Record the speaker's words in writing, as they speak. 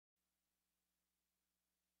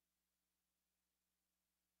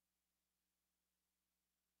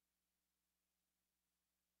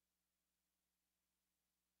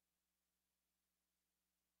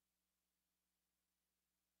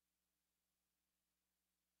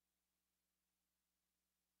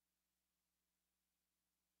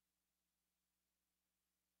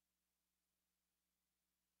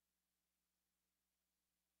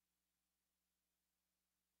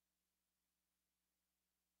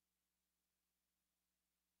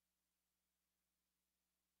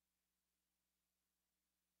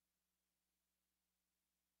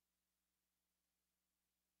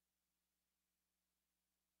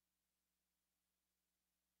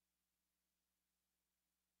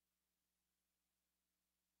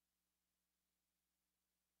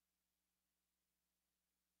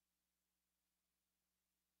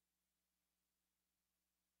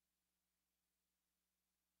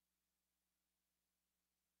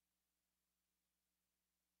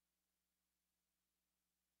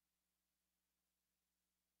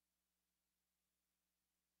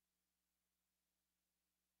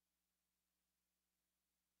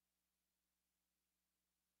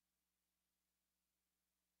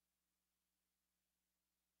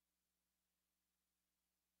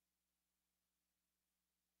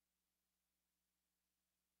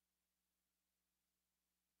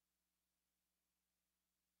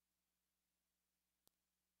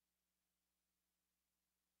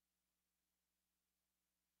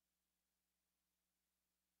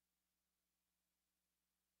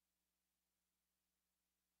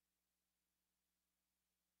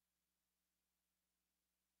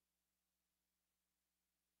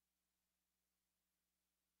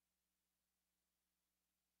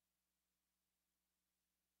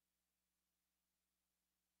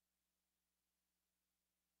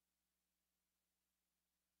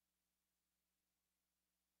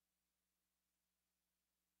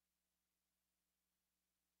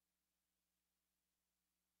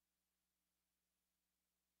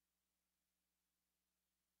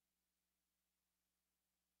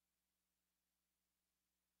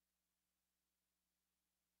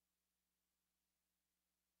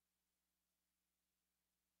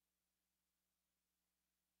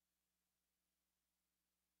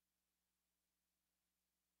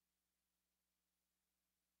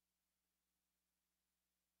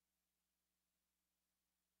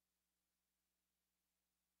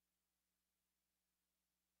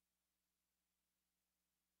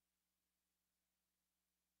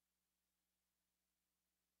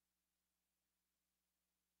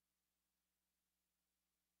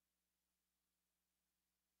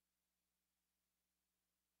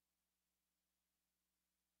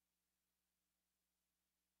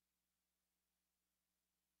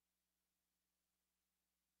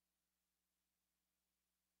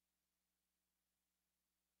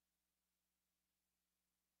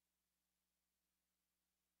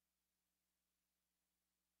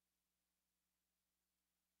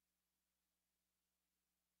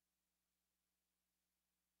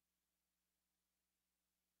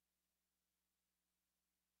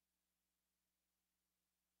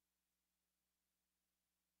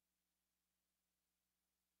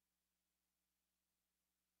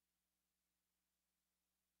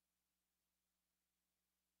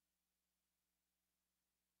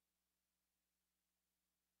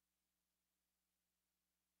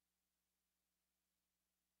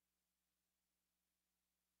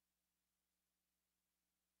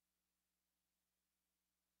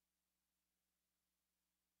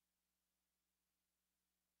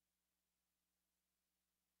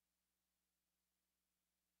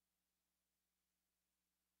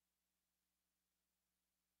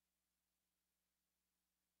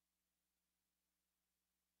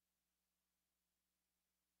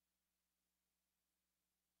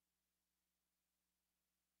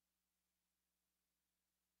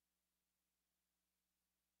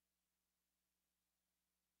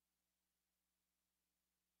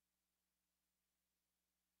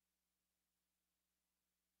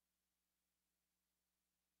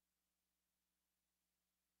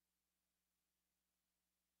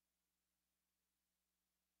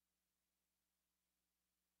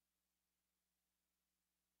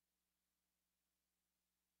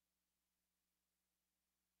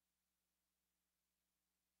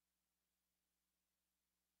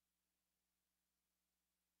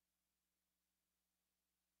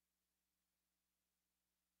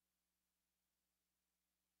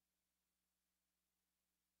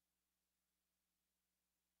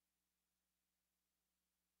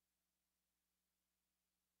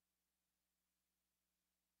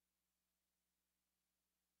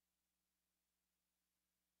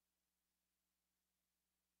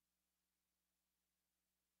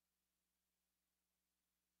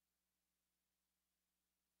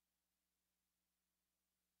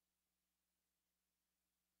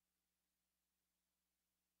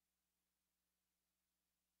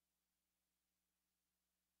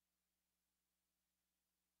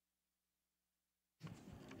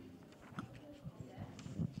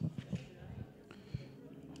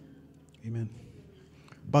Amen.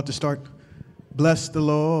 About to start. Bless the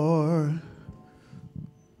Lord,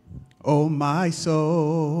 oh my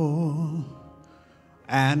soul,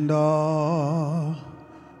 and all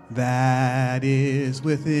that is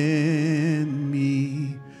within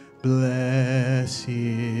me. Bless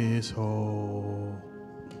his holy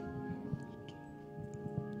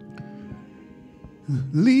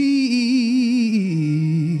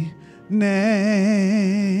name.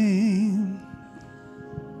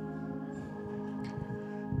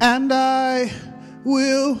 And I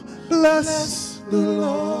will bless the Lord,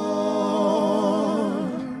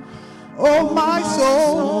 oh my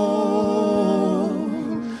soul,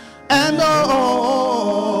 and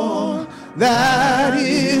all that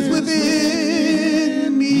is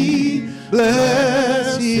within me.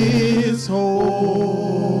 Bless his holy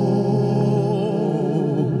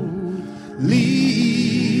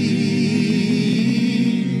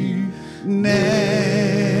name.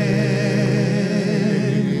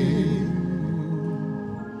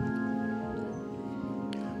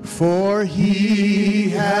 For he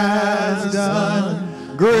has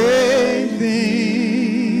done great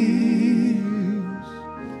things.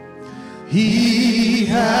 He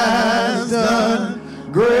has done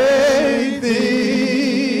great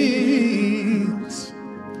things.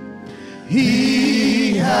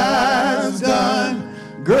 He has done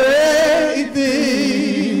great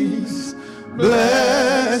things.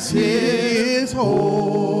 Bless his holy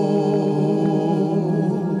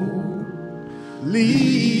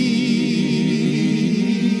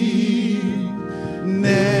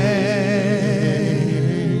name.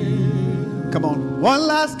 Come on, one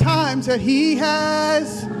last time. Say he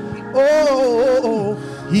has,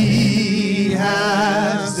 he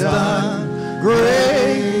has done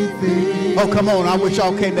great things. Oh, come on, I wish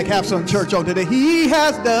y'all came to have some church on today. He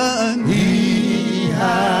has done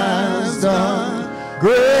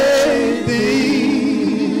great things.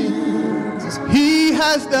 He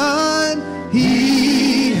has done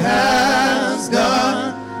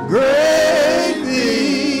great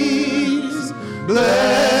things.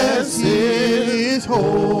 Bless his holy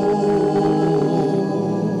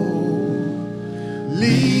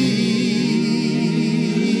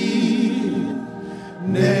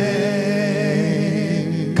name.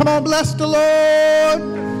 Come on, bless the Lord.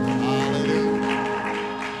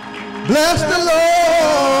 Bless the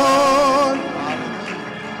Lord.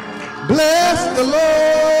 Bless the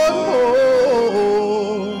Lord. Oh,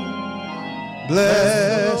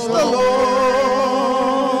 bless the Lord.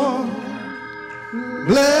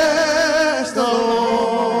 Bless the Lord.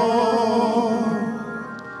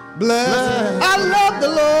 Bless. I love the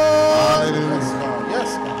Lord.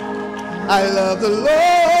 Yes, God. I love the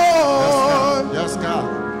Lord. Yes, God.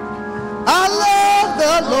 I love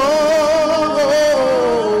the Lord.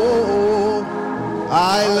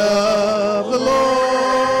 I love the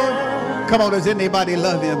Lord. Come on, does anybody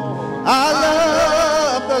love him? I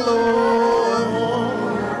love the Lord.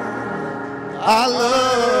 I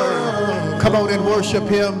love. Come on and worship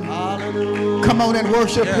him. Come on and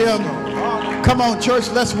worship him. Come on, church,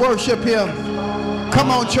 let's worship him.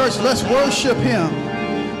 Come on, church, let's worship him.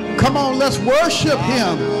 Come on, let's worship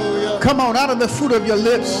him. Come on, out of the fruit of your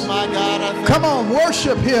lips. Come on,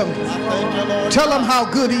 worship him. Tell him how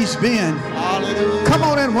good he's been. Come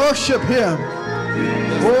on and worship him.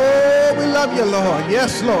 Oh, we love you, Lord.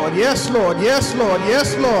 Yes, Lord. Yes, Lord. Yes, Lord.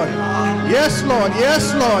 Yes, Lord. Yes, Lord.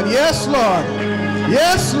 Yes, Lord. Yes, Lord.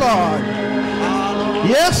 Yes, Lord.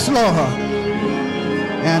 Yes, Lord.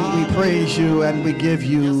 And we praise you and we give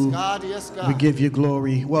you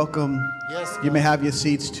glory. Welcome. You may have your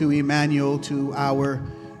seats to Emmanuel, to our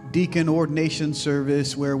Deacon Ordination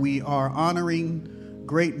service, where we are honoring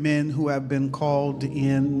great men who have been called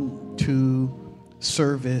into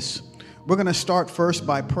service. We're going to start first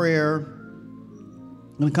by prayer.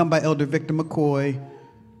 I'm going to come by Elder Victor McCoy.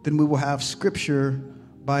 Then we will have scripture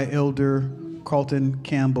by Elder Carlton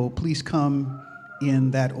Campbell. Please come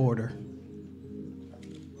in that order.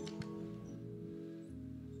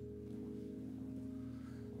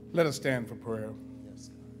 Let us stand for prayer.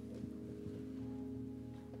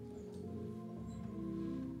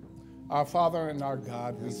 Our Father and our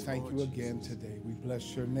God, we thank you again today. We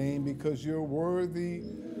bless your name because you're worthy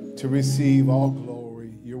to receive all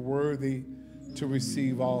glory. You're worthy to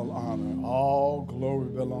receive all honor. All glory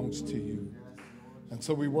belongs to you. And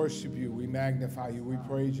so we worship you, we magnify you, we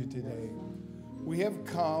praise you today. We have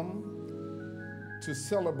come to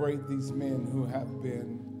celebrate these men who have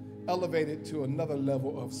been elevated to another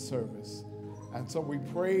level of service. And so we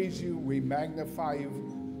praise you, we magnify you,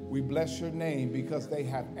 we bless your name because they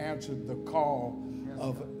have answered the call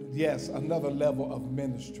of, yes, another level of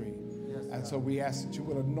ministry. And so we ask that you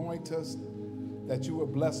would anoint us, that you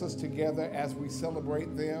would bless us together as we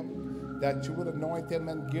celebrate them, that you would anoint them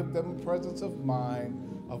and give them presence of mind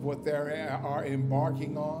of what they are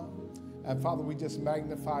embarking on. And Father, we just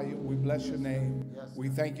magnify you. We bless your name. We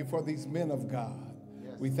thank you for these men of God.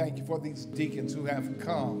 We thank you for these deacons who have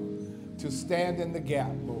come to stand in the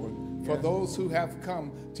gap, Lord, for those who have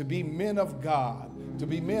come to be men of God, to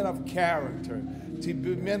be men of character, to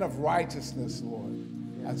be men of righteousness, Lord.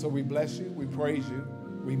 And so we bless you, we praise you,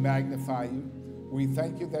 we magnify you. We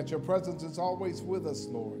thank you that your presence is always with us,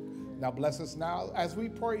 Lord. Now bless us now as we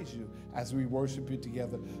praise you, as we worship you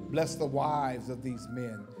together. Bless the wives of these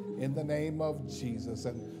men in the name of Jesus.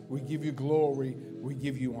 And we give you glory, we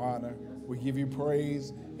give you honor, we give you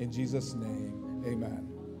praise in Jesus' name. Amen.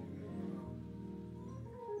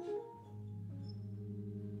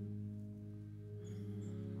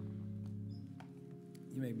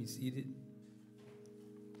 You may be seated.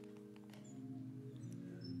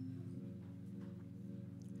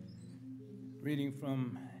 Reading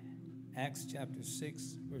from Acts chapter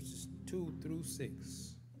 6, verses 2 through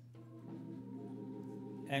 6.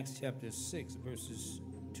 Acts chapter 6, verses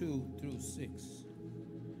 2 through 6.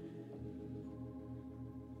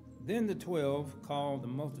 Then the 12 called the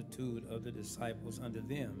multitude of the disciples unto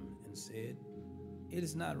them and said, It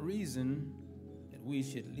is not reason that we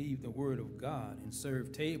should leave the word of God and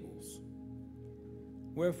serve tables.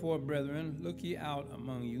 Wherefore, brethren, look ye out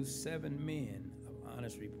among you 7 men of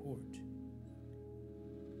honest report,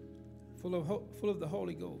 full of the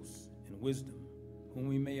Holy Ghost and wisdom, whom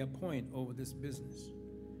we may appoint over this business.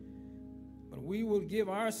 But we will give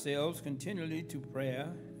ourselves continually to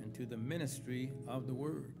prayer and to the ministry of the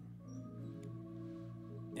word.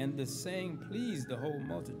 And the saying pleased the whole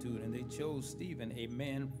multitude, and they chose Stephen, a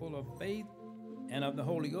man full of faith and of the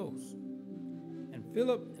Holy Ghost, and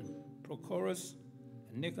Philip and Prochorus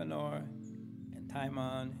and Nicanor and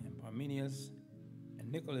Timon and Parmenius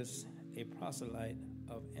and Nicholas, a proselyte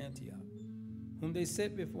of Antioch, whom they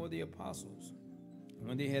set before the apostles. And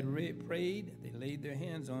when they had prayed, they laid their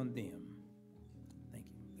hands on them. Thank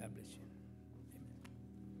you. God bless you.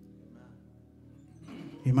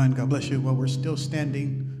 Amen. God bless you. While we're still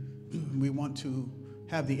standing, we want to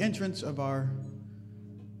have the entrance of our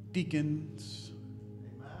deacons.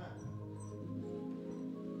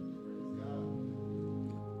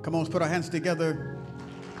 Come on, let's put our hands together.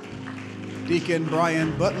 Deacon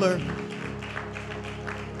Brian Butler.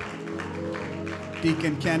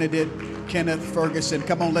 Deacon candidate Kenneth Ferguson.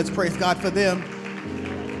 Come on, let's praise God for them.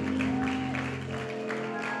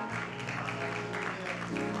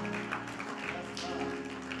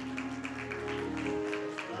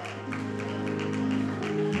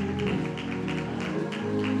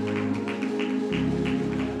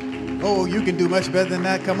 Oh, you can do much better than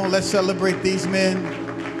that. Come on, let's celebrate these men.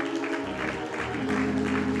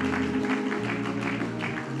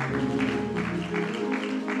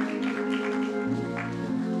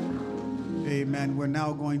 Amen. We're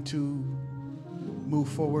now going to move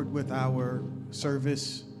forward with our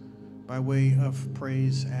service by way of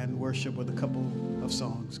praise and worship with a couple of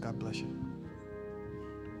songs. God bless you.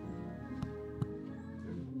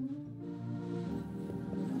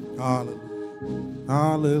 Hallelujah.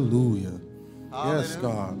 Hallelujah. Yes,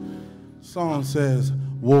 God. Song says,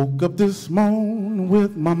 woke up this morning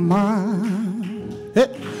with my mind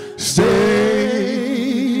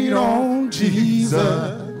stayed on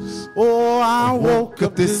Jesus. Oh, I woke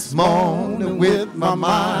up this morning with my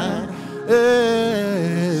mind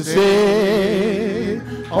stayed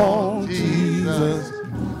on Jesus.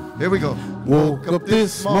 Here we go. Woke up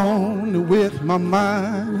this morning with my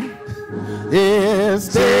mind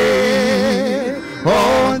stayed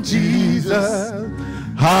on Jesus.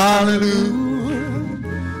 Hallelujah.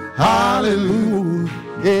 Hallelujah.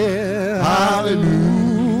 Yeah. Hallelujah.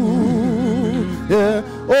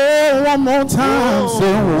 Oh, one more time.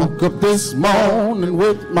 Say, woke up this morning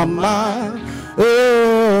with my mind.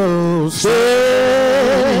 Oh,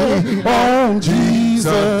 stay on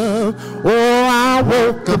Jesus. Oh, I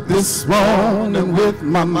woke up this morning with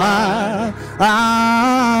my mind.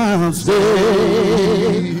 I'm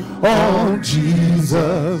stay on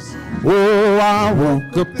Jesus. Oh, I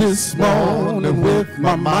woke up this morning with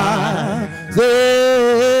my mind.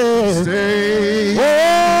 Stay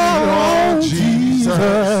on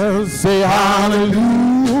Jesus. Say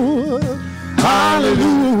hallelujah,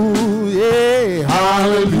 hallelujah,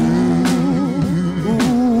 hallelujah.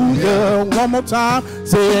 One more time.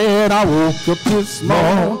 Said I woke up this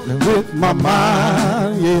morning with my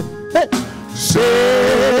mind. Yeah. Hey.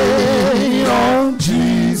 Stay on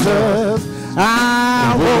Jesus.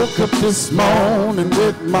 I woke up this morning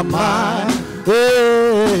with my mind.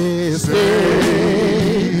 Hey,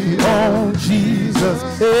 stay on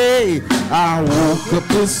Jesus. Hey, I woke up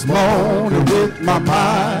this morning with my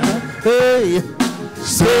mind. Hey,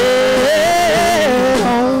 stay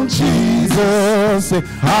on Jesus. Say,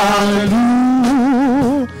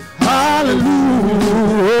 hallelujah,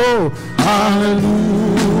 hallelujah, hallelujah.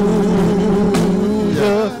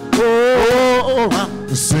 Oh,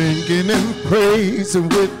 I'm singing and praising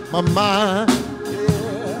with my mind.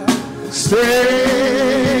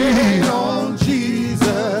 Stay on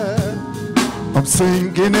Jesus. I'm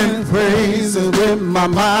singing and praising with my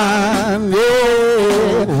mind.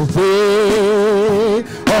 Yeah, stay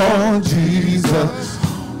on Jesus.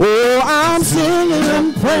 Oh, I'm singing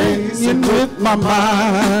and praising with my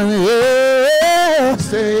mind. Yeah,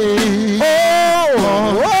 stay.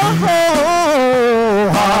 Oh,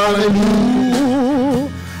 hallelujah,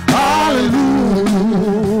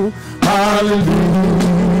 hallelujah, hallelujah.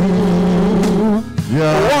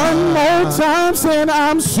 Yeah. One more time, saying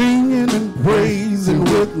I'm singing and praising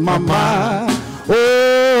with my mind.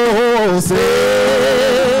 Oh,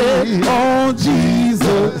 say on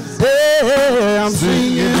Jesus. Hey, I'm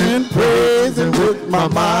singing and praising with my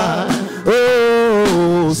mind.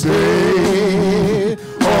 Oh, say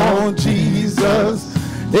on Jesus.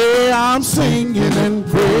 Hey, I'm singing and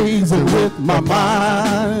praising with my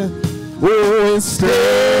mind. Oh,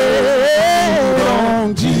 stay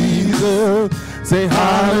on Jesus. Say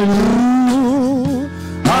hallelujah,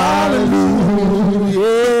 hallelujah,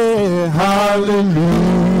 hallelujah.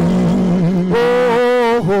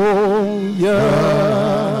 Oh, yeah.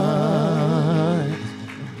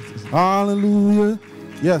 Hallelujah.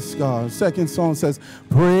 Yes, God. Second song says,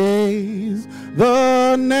 praise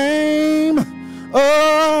the name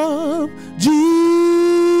of Jesus.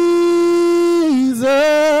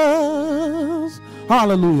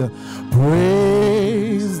 Hallelujah.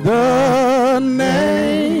 Praise the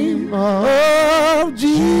name of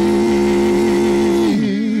Jesus.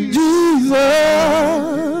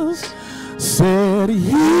 Said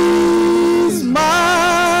he's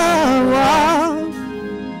my rock.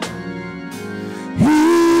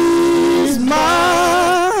 He's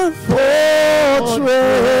my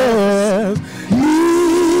fortress.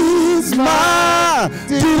 He's my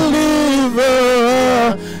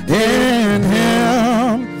deliverer. In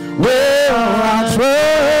him will I trust.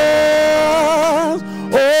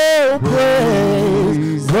 Oh,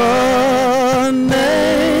 praise the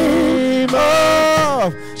name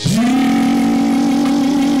of Jesus.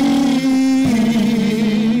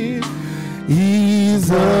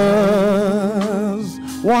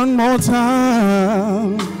 One more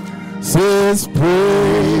time. Says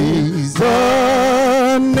praise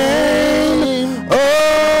the name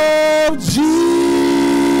of Jesus.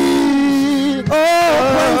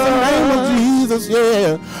 Oh, praise the name of Jesus,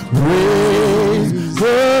 yeah. Praise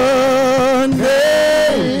the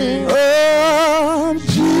name of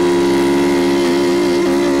Jesus.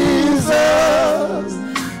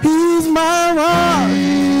 He's my rock.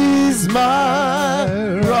 He's my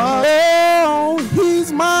rock. Oh,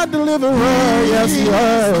 he's my deliverer. Yes, he is.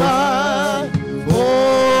 My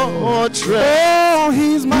fortress. Oh,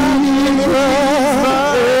 he's my deliverer.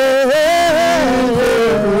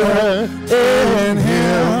 In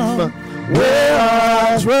him will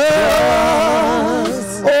I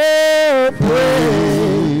trust. Oh,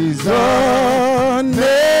 praise the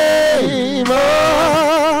name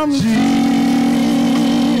of Jesus.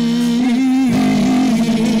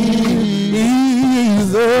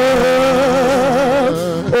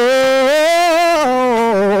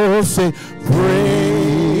 Oh, say,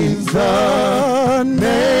 praise the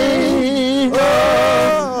name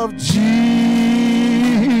of Jesus.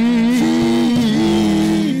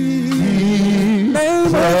 Name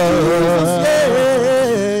of Jesus, yeah.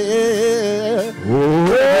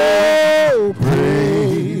 Oh,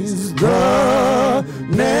 praise the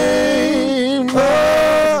name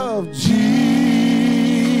of Jesus.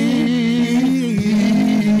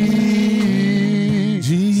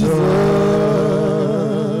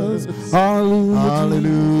 Hallelujah.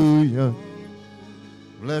 Hallelujah.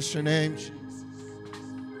 Bless your name, Jesus.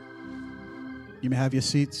 You may have your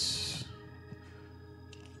seats.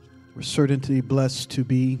 We're certainly blessed to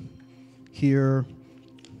be here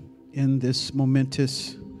in this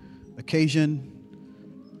momentous occasion.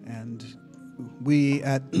 And we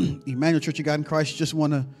at Emmanuel Church of God in Christ just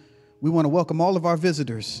want to welcome all of our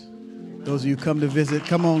visitors. Those of you who come to visit,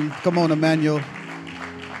 come on, Emmanuel.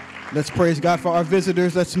 Let's praise God for our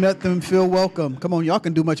visitors. Let's let them feel welcome. Come on, y'all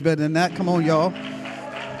can do much better than that. Come on, y'all.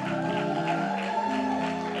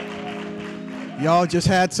 Y'all just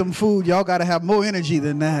had some food. Y'all got to have more energy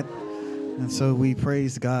than that. And so we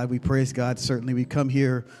praise God. We praise God. Certainly we come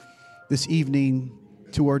here this evening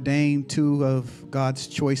to ordain two of God's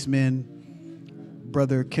choice men,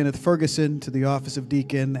 Brother Kenneth Ferguson to the office of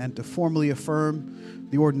deacon, and to formally affirm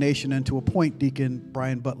the ordination and to appoint Deacon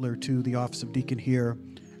Brian Butler to the office of deacon here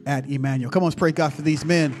at Emmanuel. Come on, let's praise God for these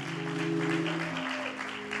men.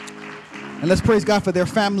 And let's praise God for their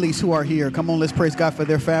families who are here. Come on, let's praise God for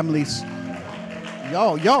their families.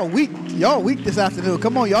 Y'all weak this afternoon.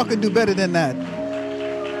 Come on, y'all can do better than that.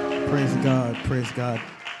 Praise God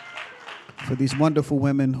for these wonderful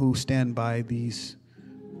women who stand by these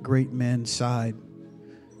great men's side.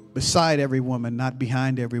 Beside every woman, not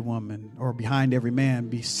behind every woman or behind every man.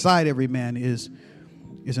 Beside every man is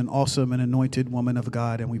an awesome and anointed woman of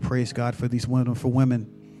God, and we praise God for these wonderful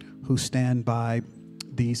women who stand by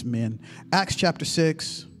these men. Acts chapter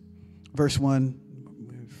 6, verse 1.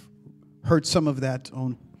 We've heard some of that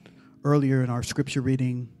on earlier in our scripture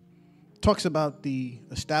reading. Talks about the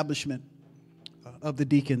establishment of the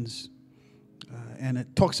deacons, and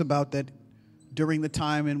it talks about that during the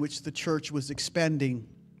time in which the church was expanding,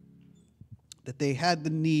 that they had the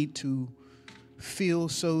need to feel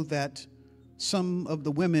so that some of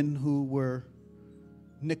the women who were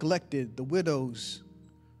neglected, the widows,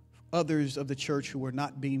 others of the church who were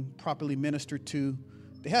not being properly ministered to,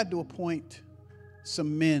 they had to appoint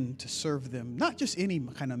some men to serve them. Not just any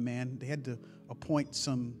kind of man. They had to appoint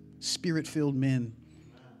some spirit-filled men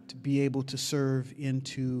to be able to serve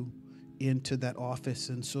into that office.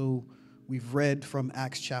 And so we've read from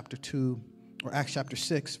Acts chapter 2 or Acts chapter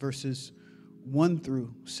 6, verses 1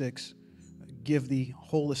 through 6, give the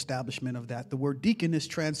whole establishment of that. The word deacon is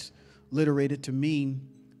transliterated to mean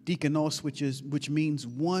diakonos, which means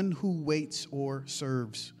one who waits or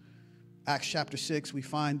serves. Acts chapter 6, we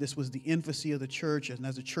find this was the infancy of the church, and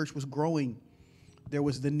as the church was growing, there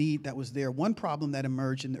was the need that was there. One problem that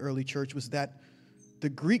emerged in the early church was that the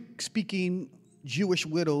Greek-speaking Jewish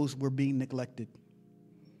widows were being neglected.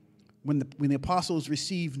 When the apostles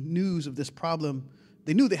received news of this problem,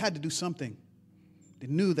 they knew they had to do something. They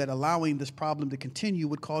knew that allowing this problem to continue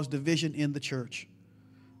would cause division in the church.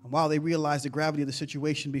 And while they realized the gravity of the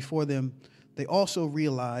situation before them, they also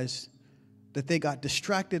realized that they got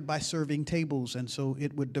distracted by serving tables, and so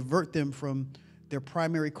it would divert them from their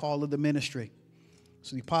primary call of the ministry.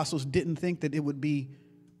 So the apostles didn't think that it would be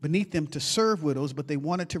beneath them to serve widows, but they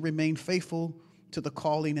wanted to remain faithful to the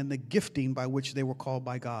calling and the gifting by which they were called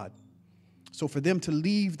by God. So for them to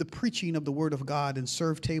leave the preaching of the word of God and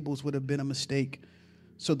serve tables would have been a mistake.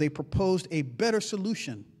 So they proposed a better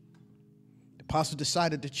solution. The apostles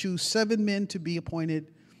decided to choose 7 men to be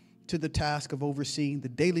appointed to the task of overseeing the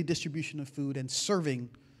daily distribution of food and serving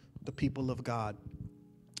the people of God.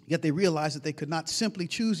 Yet they realized that they could not simply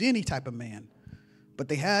choose any type of man, but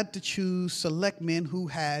they had to choose select men who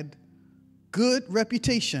had good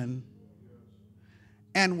reputation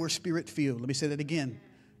and were spirit-filled. Let me say that again.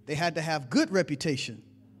 They had to have good reputation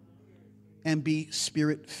and be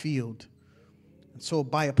spirit-filled. And so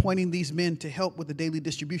by appointing these men to help with the daily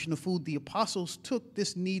distribution of food, the apostles took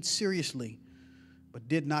this need seriously, but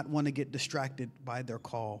did not want to get distracted by their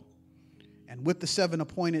call. And with the 7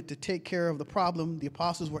 appointed to take care of the problem, the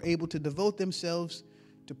apostles were able to devote themselves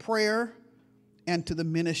to prayer and to the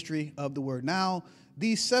ministry of the word. Now,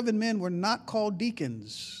 these 7 men were not called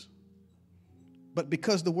deacons, but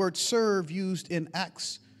because the word serve used in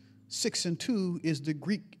Acts 6 and 2 is the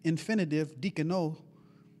Greek infinitive diakono,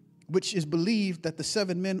 which is believed that the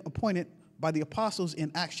 7 men appointed by the apostles in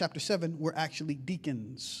Acts chapter 7 were actually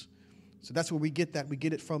deacons. So that's where we get that. We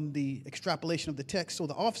get it from the extrapolation of the text. So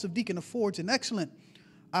the office of deacon affords an excellent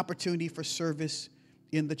opportunity for service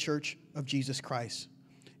in the church of Jesus Christ.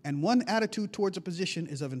 And one attitude towards a position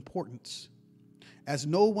is of importance, as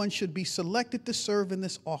no one should be selected to serve in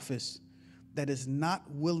this office that is not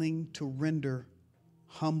willing to render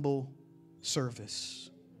humble service.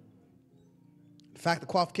 In fact, the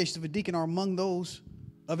qualifications of a deacon are among those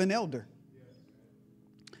of an elder.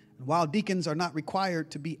 And while deacons are not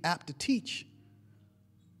required to be apt to teach,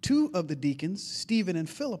 2 of the deacons, Stephen and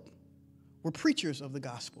Philip, were preachers of the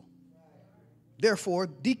gospel. Therefore,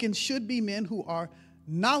 deacons should be men who are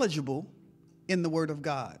knowledgeable in the word of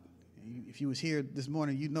God. If you was here this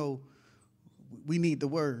morning, you know we need the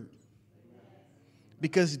word.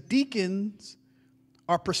 Because deacons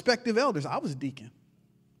are prospective elders. I was a deacon.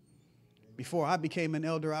 Before I became an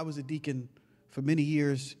elder, I was a deacon for many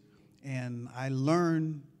years, and I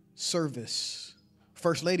learned service.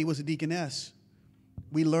 First lady was a deaconess.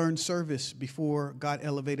 We learned service before God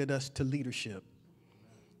elevated us to leadership.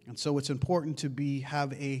 And so it's important to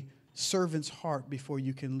have a servant's heart before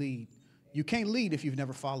you can lead. You can't lead if you've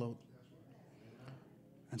never followed.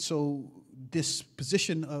 And so this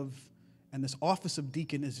position of and this office of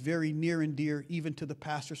deacon is very near and dear even to the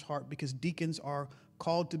pastor's heart, because deacons are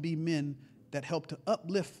called to be men that help to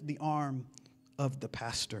uplift the arm of the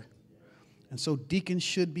pastor. And so deacons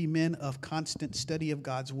should be men of constant study of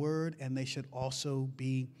God's word, and they should also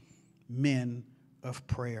be men of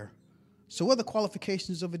prayer. So what are the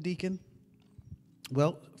qualifications of a deacon?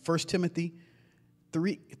 Well, 1 Timothy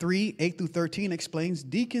 3, 8 through 13 explains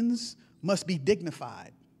deacons must be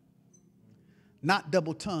dignified, not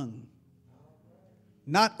double-tongued,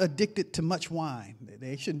 not addicted to much wine.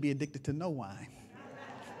 They shouldn't be addicted to no wine.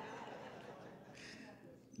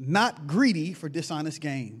 Not greedy for dishonest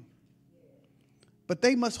gain. But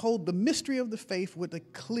they must hold the mystery of the faith with a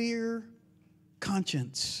clear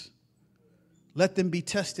conscience. Let them be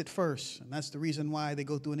tested first. And that's the reason why they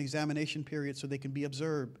go through an examination period, so they can be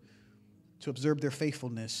observed, to observe their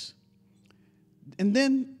faithfulness. And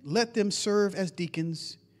then let them serve as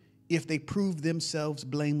deacons if they prove themselves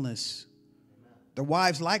blameless. The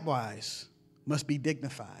wives likewise must be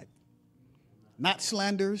dignified, not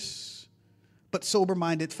slanderers, but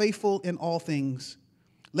sober-minded, faithful in all things.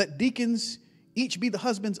 Let deacons each be the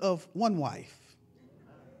husbands of one wife.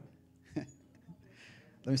 Let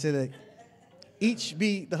me say that. Each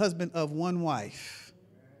be the husband of one wife,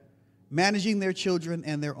 managing their children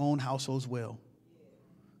and their own households well.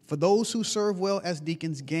 For those who serve well as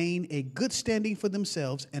deacons gain a good standing for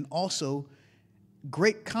themselves and also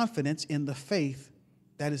great confidence in the faith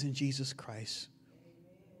that is in Jesus Christ.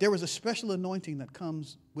 There is a special anointing that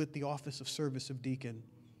comes with the office of service of deacon.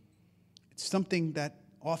 It's something that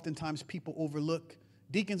oftentimes people overlook.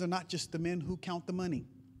 Deacons are not just the men who count the money,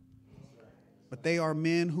 but they are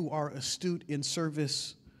men who are astute in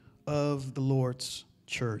service of the Lord's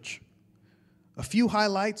church. A few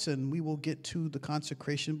highlights, and we will get to the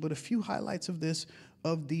consecration, but a few highlights of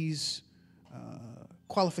these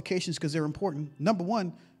qualifications, because they're important. Number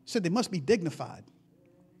one, said they must be dignified.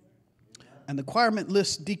 And the requirement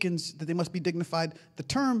lists deacons that they must be dignified. The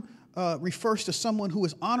term refers to someone who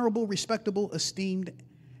is honorable, respectable, esteemed,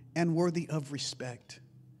 and worthy of respect.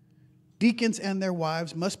 Deacons and their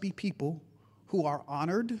wives must be people who are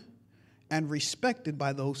honored and respected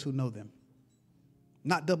by those who know them.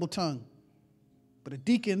 Not double-tongued. But a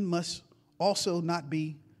deacon must also not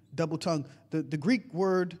be double-tongued. The Greek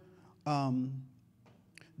word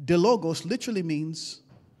dilogos literally means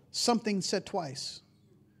something said twice.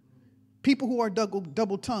 People who are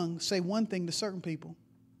double-tongued say one thing to certain people,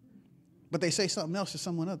 but they say something else to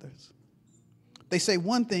someone else. They say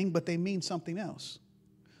one thing, but they mean something else.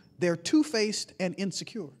 They're two-faced and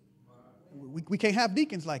insecure. We can't have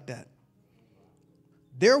deacons like that.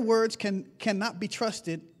 Their words cannot be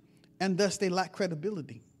trusted, and thus they lack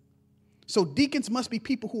credibility. So deacons must be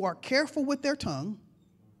people who are careful with their tongue,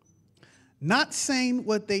 not saying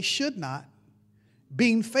what they should not,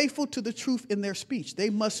 being faithful to the truth in their speech. They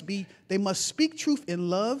must speak truth in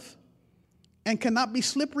love and cannot be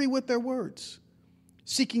slippery with their words,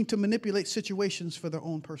 seeking to manipulate situations for their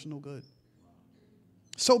own personal good.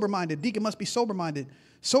 Sober-minded. Deacon must be sober-minded.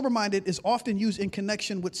 Sober-minded is often used in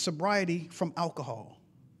connection with sobriety from alcohol.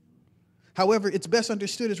 However, it's best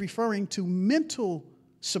understood as referring to mental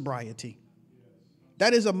sobriety.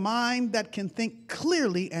 That is a mind that can think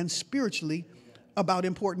clearly and spiritually about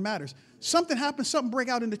important matters. Something happens, something break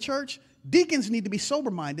out in the church. Deacons need to be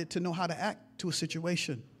sober-minded to know how to act to a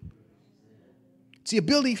situation. It's the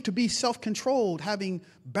ability to be self-controlled, having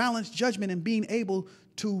balanced judgment, and being able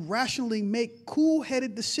to rationally make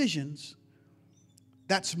cool-headed decisions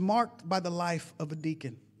that's marked by the life of a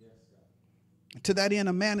deacon. To that end,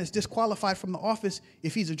 a man is disqualified from the office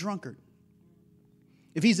if he's a drunkard,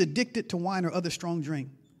 if he's addicted to wine or other strong drink.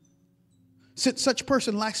 Since such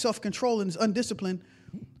person lacks self-control and is undisciplined,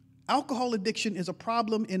 alcohol addiction is a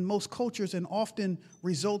problem in most cultures and often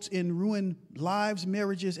results in ruined lives,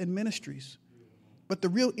 marriages, and ministries. But the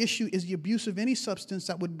real issue is the abuse of any substance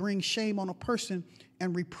that would bring shame on a person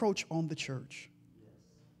and reproach on the church.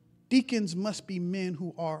 Deacons must be men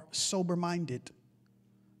who are sober-minded,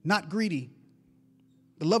 not greedy.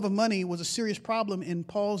 The love of money was a serious problem in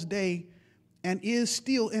Paul's day and is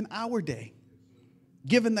still in our day.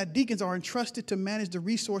 Given that deacons are entrusted to manage the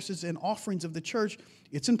resources and offerings of the church,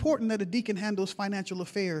 it's important that a deacon handles financial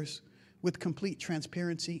affairs with complete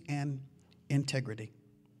transparency and integrity.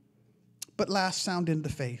 But last, sound in the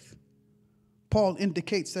faith. Paul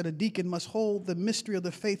indicates that a deacon must hold the mystery of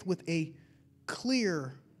the faith with a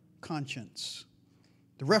clear conscience.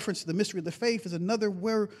 The reference to the mystery of the faith is another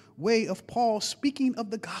way of Paul speaking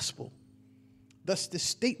of the gospel. Thus, this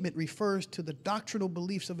statement refers to the doctrinal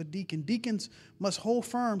beliefs of a deacon. Deacons must hold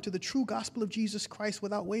firm to the true gospel of Jesus Christ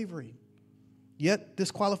without wavering. Yet this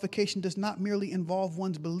qualification does not merely involve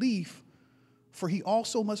one's belief, for he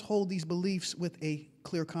also must hold these beliefs with a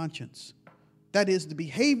clear conscience. That is, the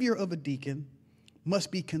behavior of a deacon must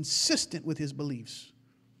be consistent with his beliefs.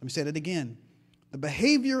 Let me say that again. The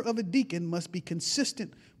behavior of a deacon must be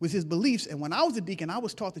consistent with his beliefs. And when I was a deacon, I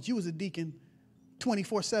was taught that you was a deacon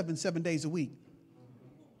 24/7, 7 days a week.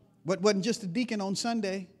 But wasn't just a deacon on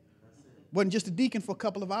Sunday. Wasn't just a deacon for a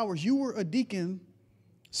couple of hours. You were a deacon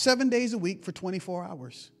 7 days a week for 24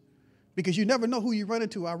 hours. Because you never know who you run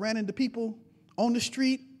into. I ran into people on the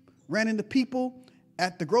street, ran into people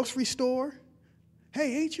at the grocery store.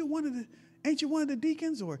 Hey, ain't you one of the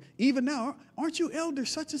deacons? Or even now, aren't you elder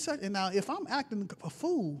such and such? And now if I'm acting a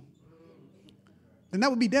fool, then that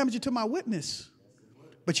would be damaging to my witness.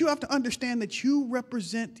 But you have to understand that you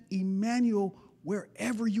represent Emmanuel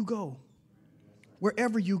wherever you go.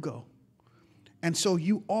 Wherever you go. And so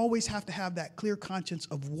you always have to have that clear conscience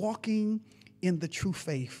of walking in the true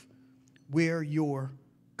faith where your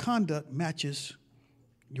conduct matches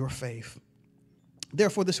your faith.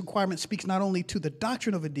 Therefore, this requirement speaks not only to the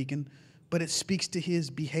doctrine of a deacon, but it speaks to his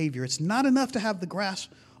behavior. It's not enough to have the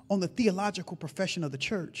grasp on the theological profession of the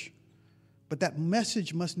church, but that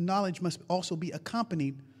knowledge must also be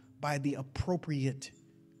accompanied by the appropriate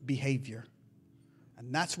behavior.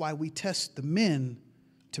 And that's why we test the men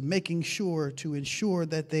to ensure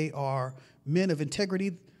that they are men of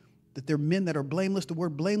integrity, that they're men that are blameless. The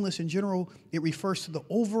word blameless in general, it refers to the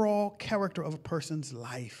overall character of a person's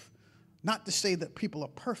life. Not to say that people are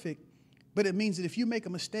perfect, but it means that if you make a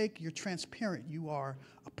mistake, you're transparent. You are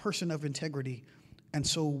a person of integrity. And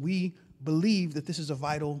so we believe that this is a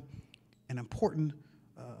vital and important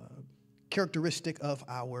characteristic of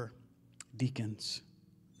our deacons.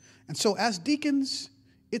 And so as deacons,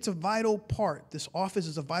 it's a vital part. This office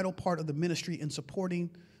is a vital part of the ministry in supporting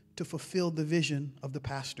to fulfill the vision of the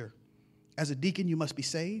pastor. As a deacon, you must be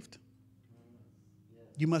saved.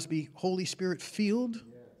 You must be Holy Spirit filled.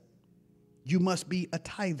 You must be a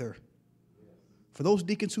tither. For those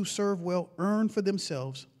deacons who serve well, earn for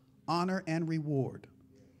themselves honor and reward,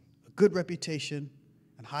 a good reputation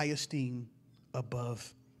and high esteem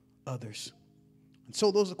above others. And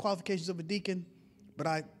so those are qualifications of a deacon.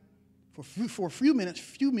 But for a few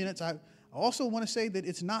minutes, I also want to say that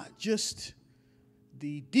it's not just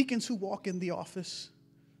the deacons who walk in the office,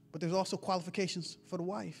 but there's also qualifications for the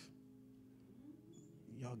wife.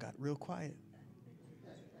 Y'all got real quiet.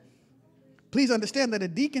 Please understand that a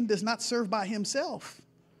deacon does not serve by himself,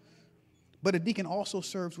 but a deacon also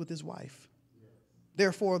serves with his wife.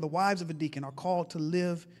 Therefore, the wives of a deacon are called to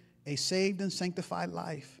live a saved and sanctified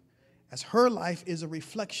life, as her life is a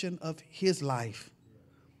reflection of his life.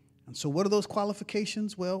 And so what are those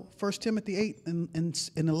qualifications? Well, 1 Timothy 8 and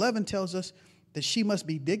 11 tells us that she must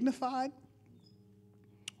be dignified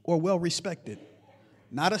or well respected,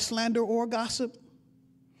 not a slander or a gossip.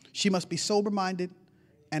 She must be sober-minded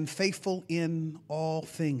and faithful in all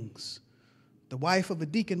things. The wife of a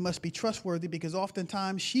deacon must be trustworthy because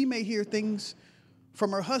oftentimes she may hear things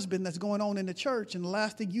from her husband that's going on in the church, and the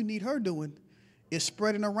last thing you need her doing is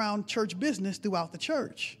spreading around church business throughout the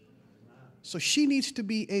church. So she needs to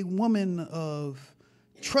be a woman of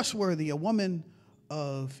trustworthy, a woman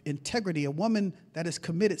of integrity, a woman that is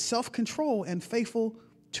committed, self-control, and faithful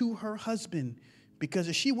to her husband. Because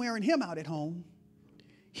if she wearing him out at home,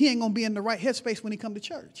 he ain't going to be in the right headspace when he come to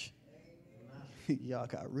church. Y'all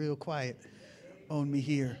got real quiet on me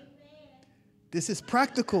here. This is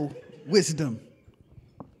practical wisdom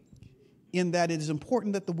in that it is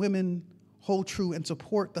important that the women hold true and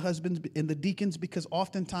support the husbands and the deacons, because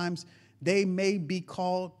oftentimes they may be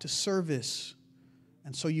called to service.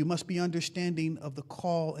 And so you must be understanding of the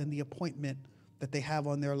call and the appointment that they have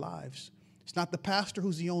on their lives. It's not the pastor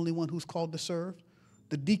who's the only one who's called to serve.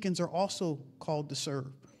 The deacons are also called to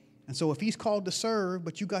serve. And so if he's called to serve,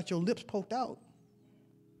 but you got your lips poked out,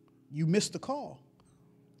 you missed the call.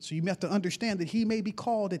 So you have to understand that he may be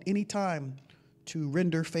called at any time to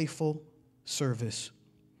render faithful service.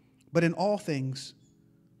 But in all things,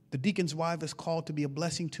 the deacon's wife is called to be a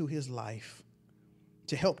blessing to his life,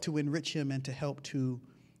 to help to enrich him and to help to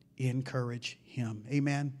encourage him.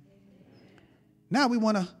 Amen. Now we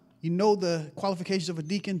want to, the qualifications of a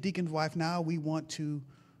deacon, deacon's wife. Now we want to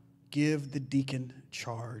give the deacon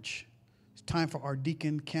charge. It's time for our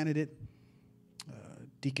deacon candidate,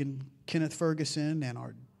 Deacon Kenneth Ferguson, and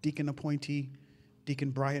our deacon appointee,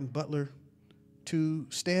 Deacon Butler, to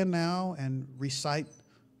stand now and recite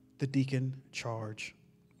the deacon charge.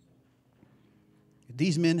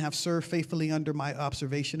 These men have served faithfully under my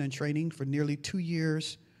observation and training for nearly 2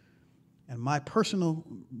 years, and my personal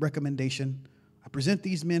recommendation, I present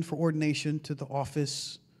these men for ordination to the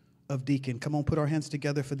office of deacon. Come on, put our hands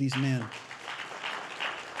together for these men.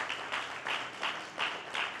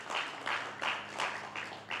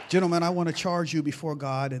 Gentlemen, I want to charge you before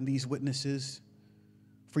God and these witnesses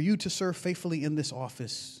for you to serve faithfully in this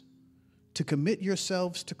office, to commit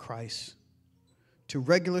yourselves to Christ, to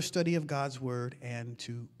regular study of God's word, and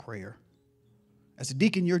to prayer. As a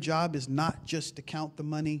deacon, your job is not just to count the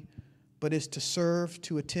money, but is to serve,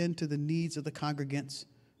 to attend to the needs of the congregants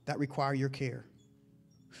that require your care.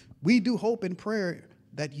 We do hope in prayer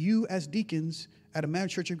that you as deacons at Emmanuel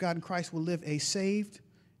Church of God in Christ will live a saved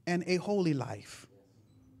and a holy life,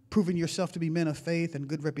 proving yourself to be men of faith and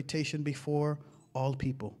good reputation before all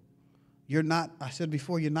people. You're not, I said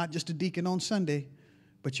before, you're not just a deacon on Sunday,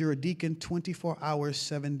 but you're a deacon 24 hours,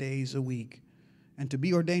 7 days a week. And to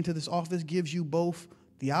be ordained to this office gives you both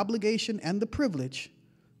the obligation and the privilege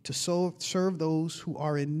to serve those who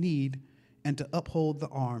are in need and to uphold the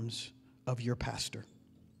arms of your pastor.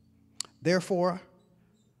 Therefore,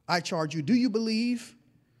 I charge you, do you believe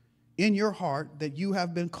in your heart that you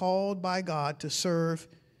have been called by God to serve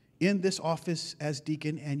in this office as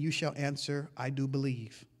deacon? And you shall answer, I do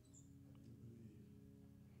believe.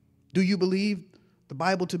 Do you believe the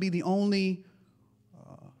Bible to be the only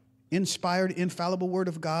inspired, infallible word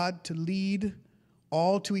of God to lead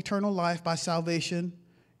all to eternal life by salvation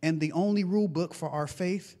and the only rule book for our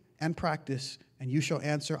faith and practice? And you shall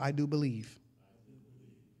answer, I do believe.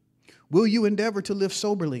 Will you endeavor to live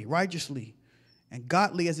soberly, righteously, and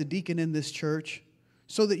godly as a deacon in this church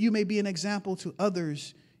so that you may be an example to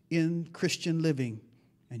others in Christian living?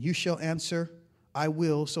 And you shall answer, I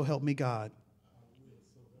will, so help me God.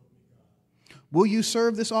 Will you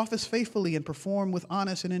serve this office faithfully and perform with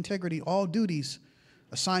honest and integrity all duties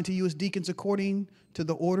assigned to you as deacons according to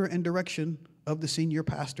the order and direction of the senior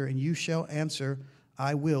pastor? And you shall answer,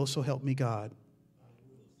 I will, so help me God.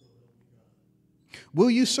 Will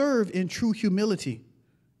you serve in true humility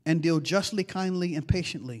and deal justly, kindly, and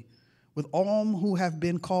patiently with all who have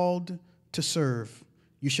been called to serve?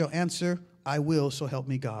 You shall answer, I will, so help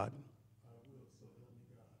me God.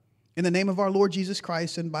 In the name of our Lord Jesus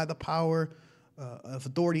Christ and by the power of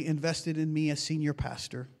authority invested in me as senior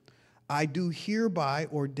pastor, I do hereby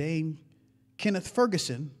ordain Kenneth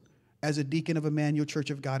Ferguson as a deacon of Emmanuel Church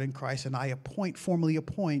of God in Christ, and I formally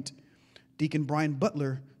appoint Deacon Brian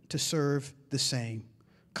Butler to serve the same.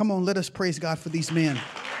 Come on, let us praise God for these men.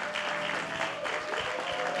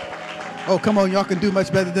 Oh, come on, y'all can do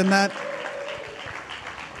much better than that.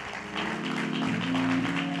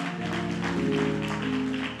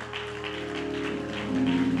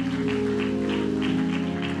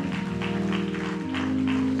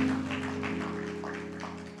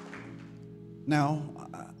 Now,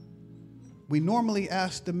 we normally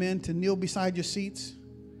ask the men to kneel beside your seats.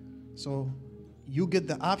 So you get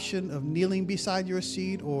the option of kneeling beside your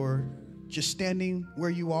seat or just standing where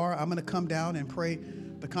you are. I'm going to come down and pray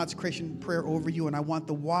the consecration prayer over you, and I want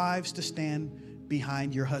the wives to stand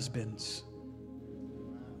behind your husbands.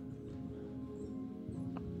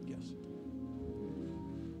 Yes.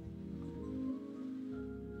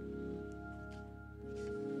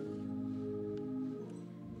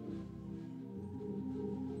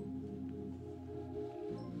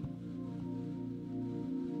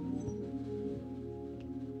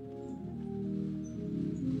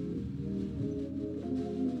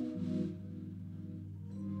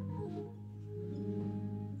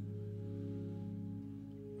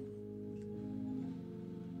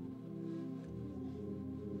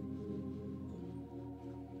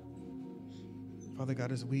 Father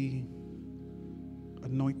God, as we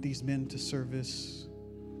anoint these men to service,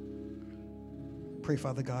 pray,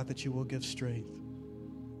 Father God, that you will give strength.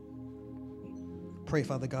 Pray,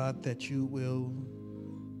 Father God, that you will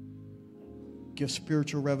give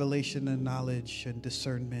spiritual revelation and knowledge and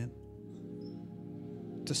discernment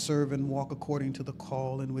to serve and walk according to the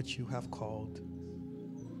call in which you have called.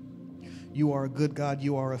 You are a good God.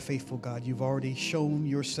 You are a faithful God. You've already shown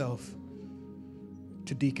yourself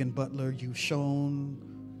to Deacon Butler. You've shown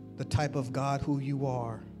the type of God who you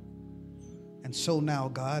are. And so now,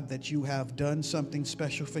 God, that you have done something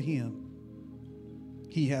special for him,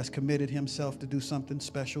 he has committed himself to do something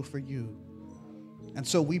special for you. And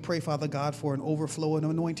so we pray, Father God, for an overflow and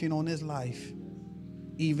anointing on his life.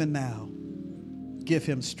 Even now, give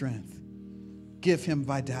him strength. Give him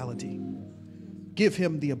vitality. Give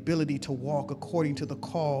him the ability to walk according to the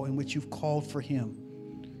call in which you've called for him.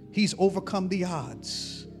 He's overcome the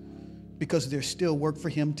odds because there's still work for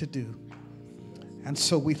him to do. And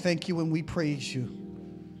so we thank you and we praise you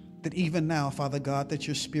that even now, Father God, that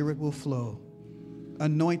your spirit will flow.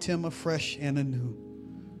 Anoint him afresh and anew.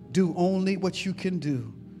 Do only what you can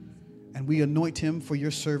do. And we anoint him for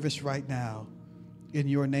your service right now. In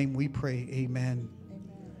your name we pray, amen,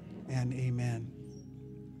 and amen.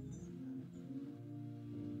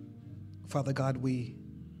 Father God, we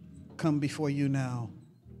come before you now,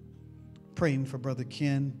 praying for Brother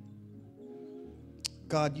Ken.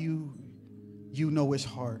 God, you know his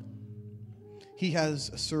heart. He has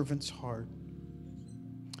a servant's heart.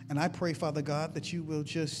 And I pray, Father God, that you will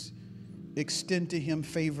just extend to him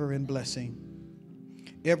favor and blessing.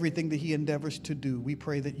 Everything that he endeavors to do, we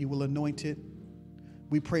pray that you will anoint it.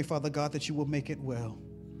 We pray, Father God, that you will make it well.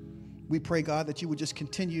 We pray, God, that you would just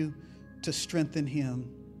continue to strengthen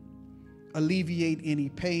him, alleviate any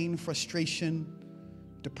pain, frustration,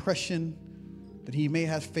 depression that he may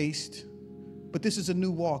have faced. But this is a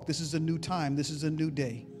new walk. This is a new time. This is a new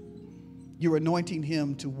day. You're anointing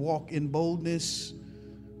him to walk in boldness.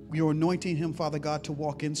 You're anointing him, Father God, to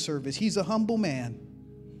walk in service. He's a humble man.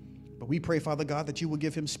 But we pray, Father God, that you will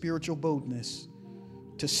give him spiritual boldness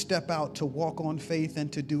to step out, to walk on faith,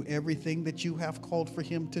 and to do everything that you have called for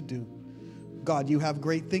him to do. God, you have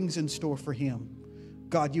great things in store for him.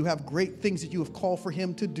 God, you have great things that you have called for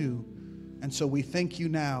him to do. And so we thank you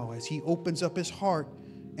now as he opens up his heart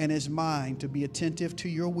and his mind to be attentive to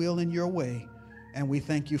your will and your way. And we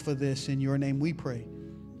thank you for this. In your name we pray.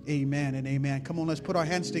 Amen and amen. Come on, let's put our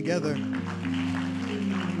hands together.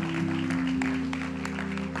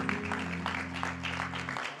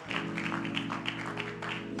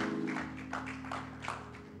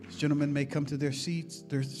 These gentlemen may come to their seats,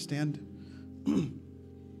 their stand.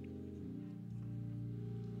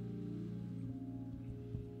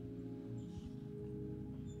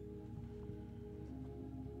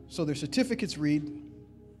 So their certificates read,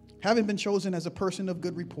 having been chosen as a person of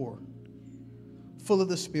good rapport, full of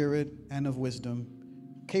the Spirit and of wisdom,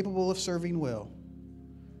 capable of serving well,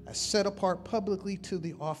 as set apart publicly to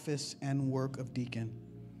the office and work of deacon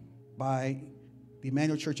by the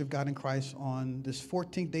Emmanuel Church of God in Christ on this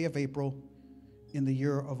 14th day of April in the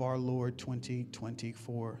year of our Lord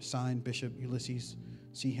 2024. Signed, Bishop Uleses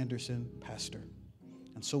C. Henderson, pastor.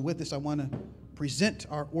 And so with this, I want to present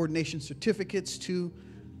our ordination certificates to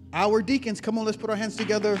our deacons. Come on, let's put our hands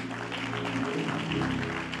together.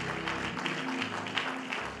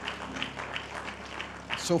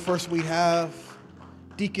 So first we have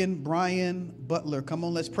Deacon Brian Butler. Come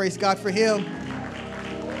on, let's praise God for him.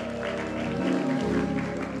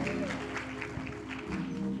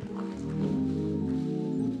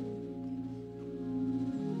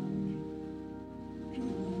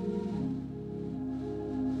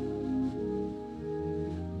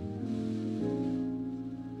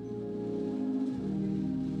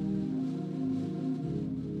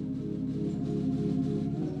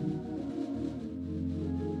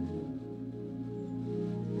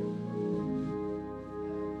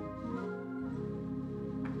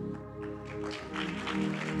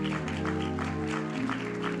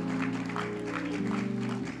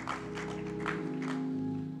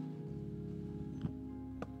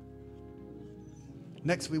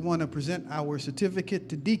 Next, we want to present our certificate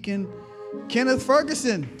to Deacon Kenneth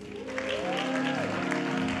Ferguson.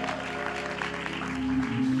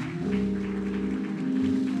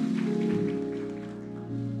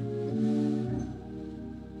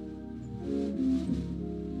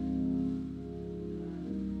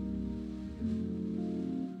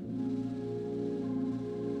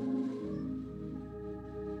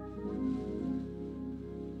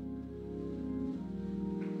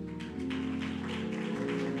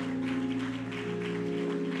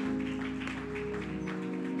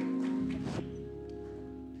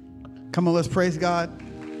 Come on, let's praise God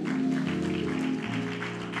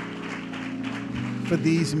for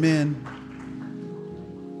these men.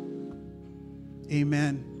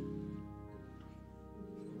 Amen.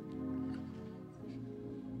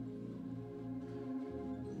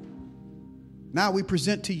 Now we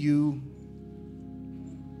present to you,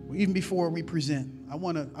 even before we present, I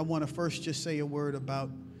want to first just say a word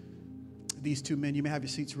about these two men. You may have your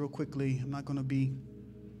seats real quickly. I'm not going to be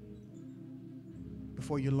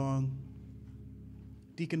before you long.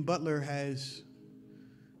 Deacon Butler has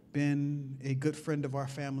been a good friend of our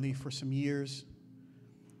family for some years.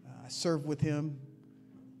 I served with him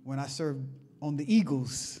when I served on the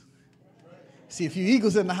Eagles. See a few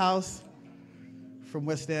Eagles in the house from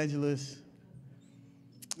West Angeles.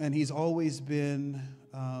 And he's always been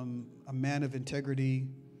a man of integrity,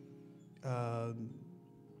 a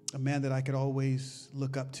man that I could always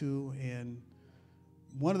look up to. And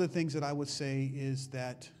one of the things that I would say is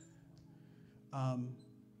that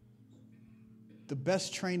the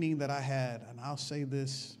best training that I had, and I'll say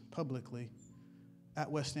this publicly,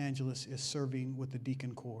 at West Angeles is serving with the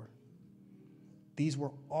Deacon Corps. these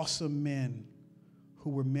were awesome men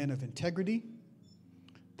who were men of integrity.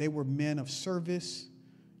 They were men of service.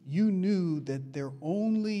 You knew that their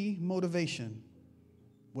only motivation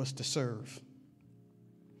was to serve.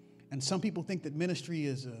 And some people think that ministry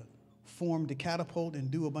is a form to catapult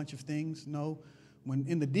and do a bunch of things. No. When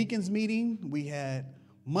in the deacons meeting, we had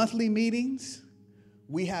monthly meetings.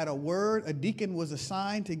 We had a word. A deacon was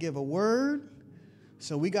assigned to give a word.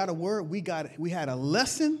 So we got a word. We had a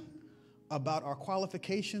lesson about our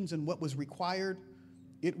qualifications and what was required.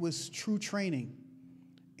 It was true training.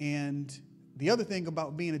 And the other thing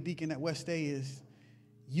about being a deacon at West A is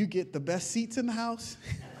you get the best seats in the house.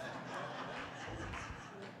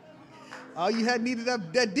 All you had needed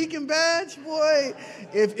that deacon badge, boy.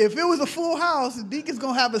 If it was a full house, the deacon's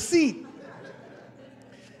going to have a seat.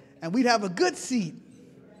 And we'd have a good seat.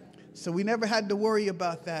 So we never had to worry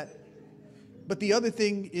about that. But the other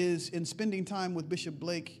thing is, in spending time with Bishop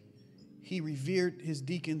Blake, he revered his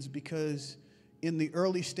deacons because in the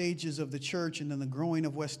early stages of the church and in the growing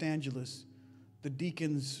of West Angeles, the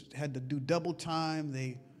deacons had to do double time.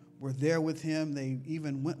 They were there with him. They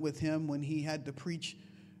even went with him when he had to preach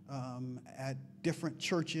at different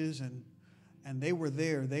churches, and they were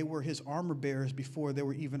there. They were his armor bearers before there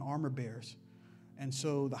were even armor bearers. And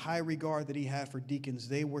so the high regard that he had for deacons,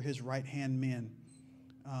 they were his right-hand men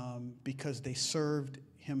because they served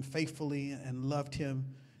him faithfully and loved him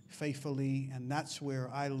faithfully, and that's where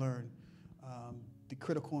I learned the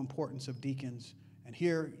critical importance of deacons. And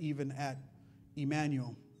here, even at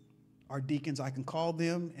Emmanuel, our deacons, I can call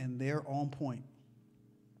them, and they're on point.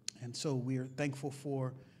 And so we are thankful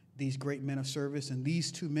for these great men of service, and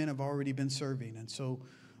these two men have already been serving. And so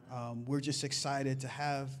we're just excited to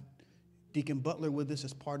have Deacon Butler with us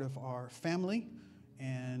as part of our family,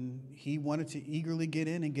 and he wanted to eagerly get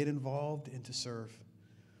in and get involved and to serve.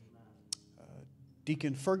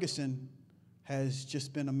 Deacon Ferguson has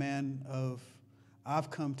just been a man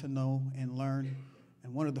I've come to know and learn.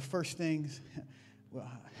 And one of the first things, well,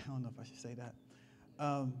 I don't know if I should say that.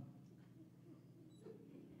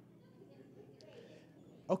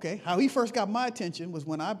 Okay, how he first got my attention was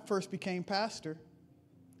when I first became pastor.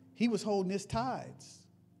 He was holding his tithes.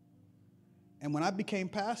 And when I became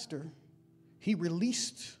pastor, he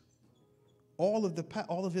released all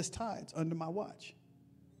of his tithes under my watch.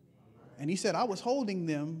 And he said, I was holding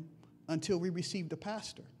them until we received a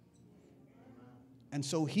pastor. And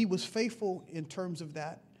so he was faithful in terms of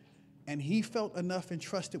that. And he felt enough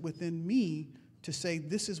entrusted within me to say,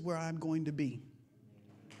 this is where I'm going to be.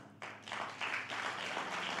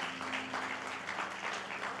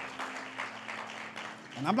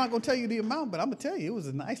 And I'm not going to tell you the amount, but I'm going to tell you, it was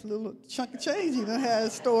a nice little chunk of change he done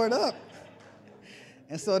had stored up.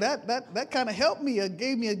 And so that kind of helped me,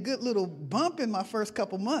 gave me a good little bump in my first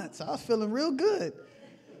couple months. I was feeling real good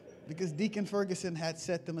because Deacon Ferguson had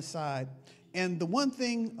set them aside. And the one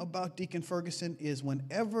thing about Deacon Ferguson is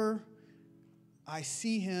whenever I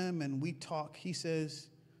see him and we talk, he says,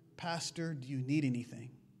 Pastor, do you need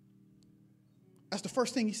anything? That's the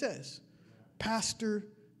first thing he says. Pastor,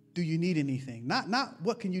 do you need anything? Not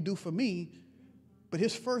what can you do for me, but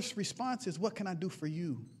his first response is, what can I do for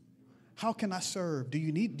you? How can I serve? Do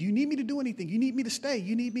you need me to do anything? You need me to stay?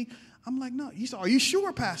 You need me? I'm like, no. He said, are you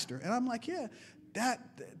sure, Pastor? And I'm like, yeah.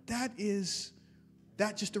 That's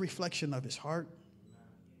just a reflection of his heart,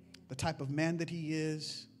 the type of man that he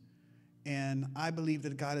is. And I believe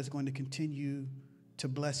that God is going to continue to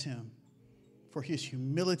bless him for his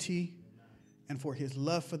humility and for his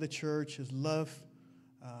love for the church, his love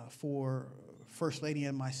for First Lady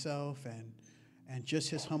and myself, and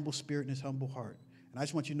just his humble spirit and his humble heart. And I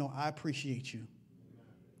just want you to know I appreciate you.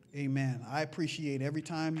 Amen. I appreciate every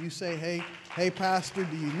time you say, hey, Pastor,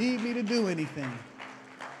 do you need me to do anything?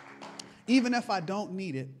 Even if I don't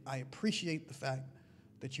need it, I appreciate the fact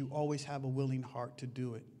that you always have a willing heart to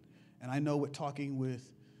do it. And I know with talking with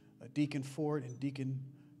Deacon Ford and Deacon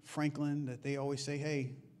Franklin that they always say,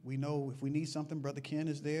 hey, we know if we need something, Brother Ken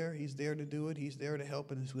is there. He's there to do it. He's there to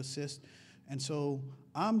help and to assist. And so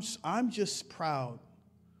I'm just proud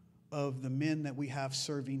of the men that we have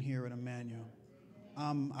serving here at Emmanuel.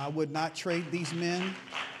 I would not trade these men.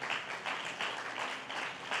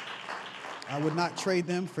 I would not trade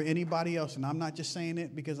them for anybody else. And I'm not just saying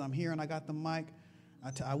it because I'm here and I got the mic.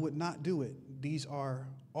 I would not do it. These are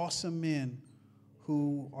awesome men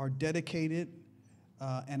who are dedicated.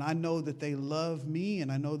 And I know that they love me,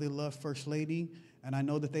 and I know they love First Lady, and I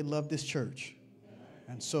know that they love this church.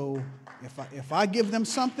 And so if I give them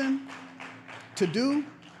something to do,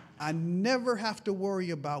 I never have to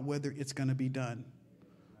worry about whether it's going to be done.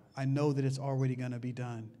 I know that it's already going to be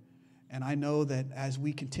done. And I know that as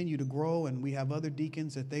we continue to grow and we have other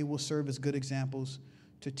deacons, that they will serve as good examples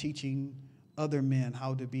to teaching other men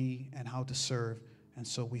how to be and how to serve. And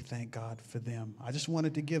so we thank God for them. I just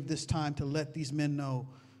wanted to give this time to let these men know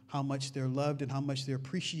how much they're loved and how much they're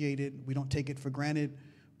appreciated. We don't take it for granted,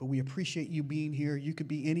 but we appreciate you being here. You could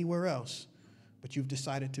be anywhere else, but you've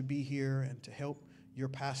decided to be here and to help your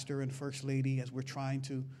pastor and first lady as we're trying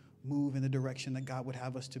to move in the direction that God would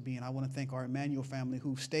have us to be. And I want to thank our Emmanuel family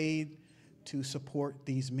who stayed to support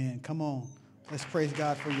these men. Come on, let's praise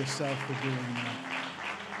God for yourself for doing that.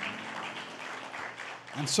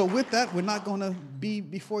 And so with that, we're not going to be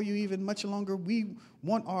before you even much longer. We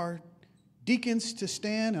want our deacons to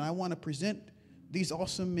stand, and I want to present these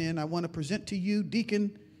awesome men. I want to present to you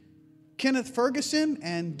Deacon Kenneth Ferguson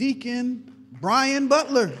and Deacon Brian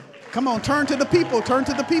Butler. Come on, turn to the people, turn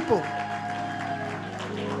to the people.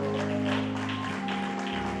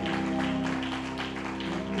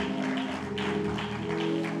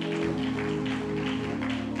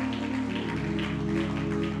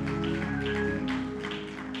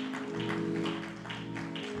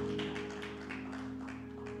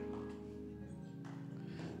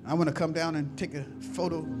 I want to come down and take a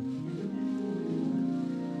photo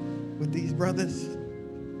with these brothers.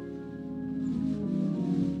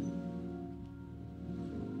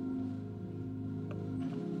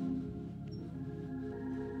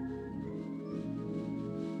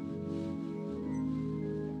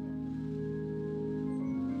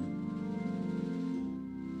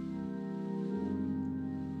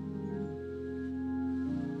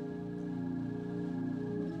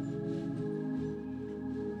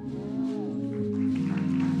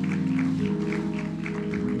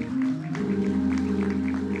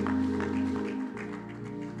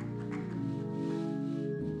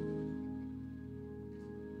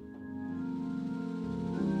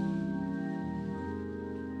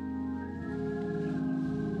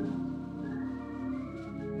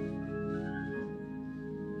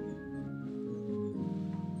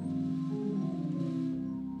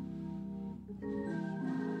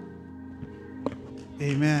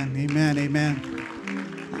 Amen, amen, amen.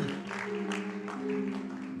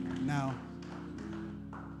 Now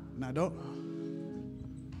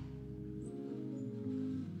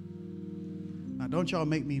don't y'all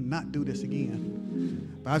make me not do this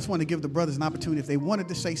again. But I just want to give the brothers an opportunity. If they wanted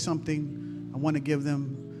to say something, I want to give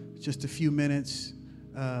them just a few minutes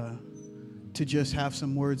to just have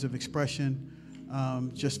some words of expression,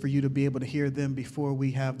 just for you to be able to hear them before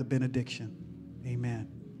we have the benediction. Amen.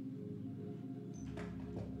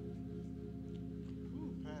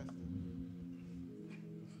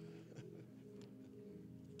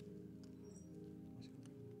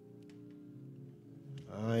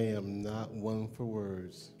 I am not one for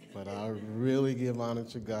words, but I really give honor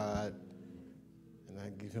to God, and I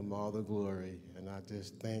give him all the glory. And I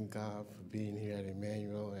just thank God for being here at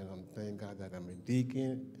Emmanuel, and I'm thanking God that I'm a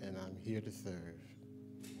deacon, and I'm here to serve.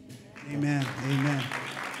 Amen, amen.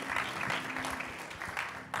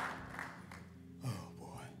 Oh,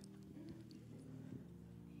 boy.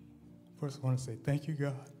 First, I want to say thank you,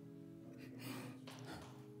 God.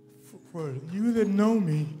 For you that know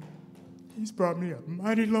me, he's brought me a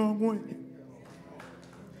mighty long way.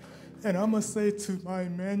 And I must say to my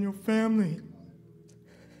Emmanuel family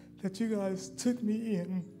that you guys took me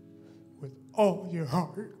in with all your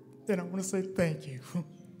heart. And I want to say thank you.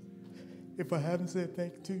 If I haven't said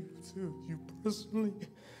thank you to you personally,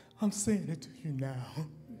 I'm saying it to you now.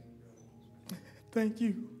 Thank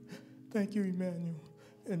you. Thank you, Emmanuel.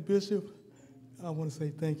 And Bishop, I want to say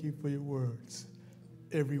thank you for your words.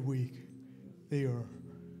 Every week, they are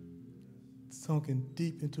sunken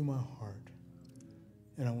deep into my heart.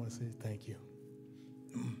 And I want to say thank you.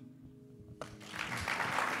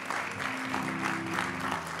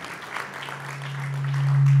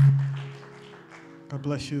 God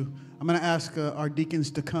bless you. I'm going to ask our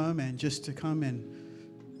deacons to come and just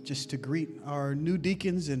to greet our new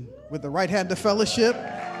deacons and with the right hand of fellowship.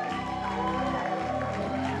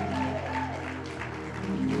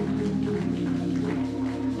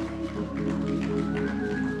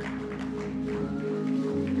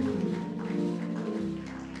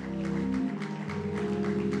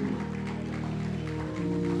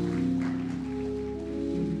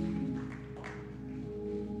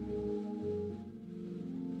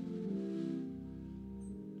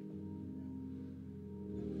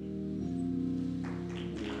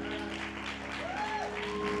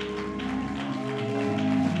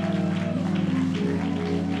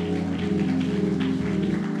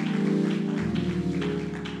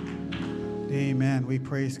 Amen. We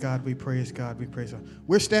praise God. We praise God. We praise God.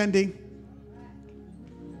 We're standing.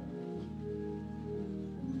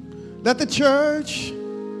 Let the church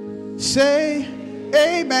say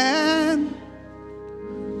amen.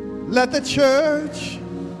 Let the church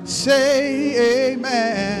say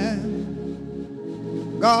amen.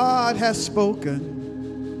 God has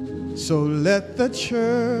spoken, so let the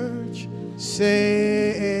church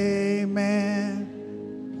say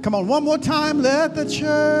amen. Come on, one more time. Let the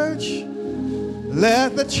church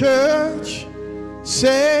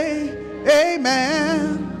say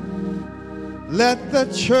amen. Let the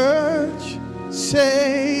church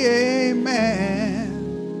say amen.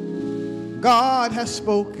 God has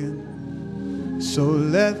spoken, so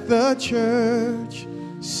let the church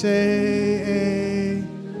say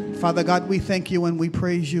amen. Father God, we thank you and we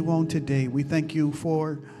praise you on today. We thank you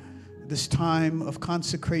for this time of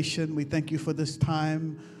consecration. We thank you for this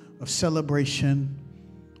time of celebration.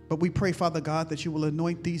 But we pray, Father God, that you will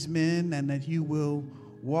anoint these men and that you will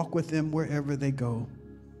walk with them wherever they go.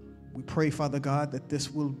 We pray, Father God, that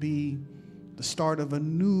this will be the start of a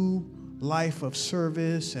new life of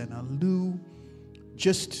service and a new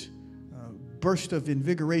burst of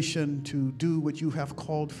invigoration to do what you have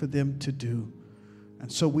called for them to do.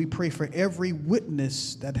 And so we pray for every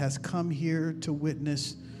witness that has come here to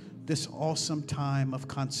witness this awesome time of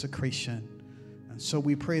consecration. And so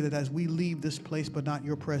we pray that as we leave this place but not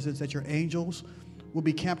your presence, that your angels will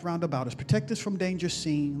be camped round about us. Protect us from danger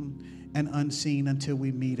seen and unseen until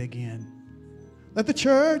we meet again. Let the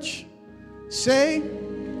church say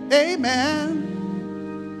amen.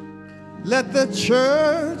 Let the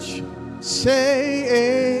church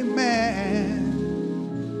say amen.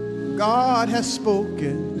 God has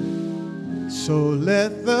spoken, so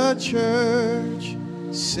let the church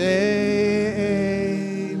say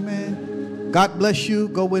amen. God bless you.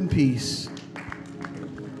 Go in peace.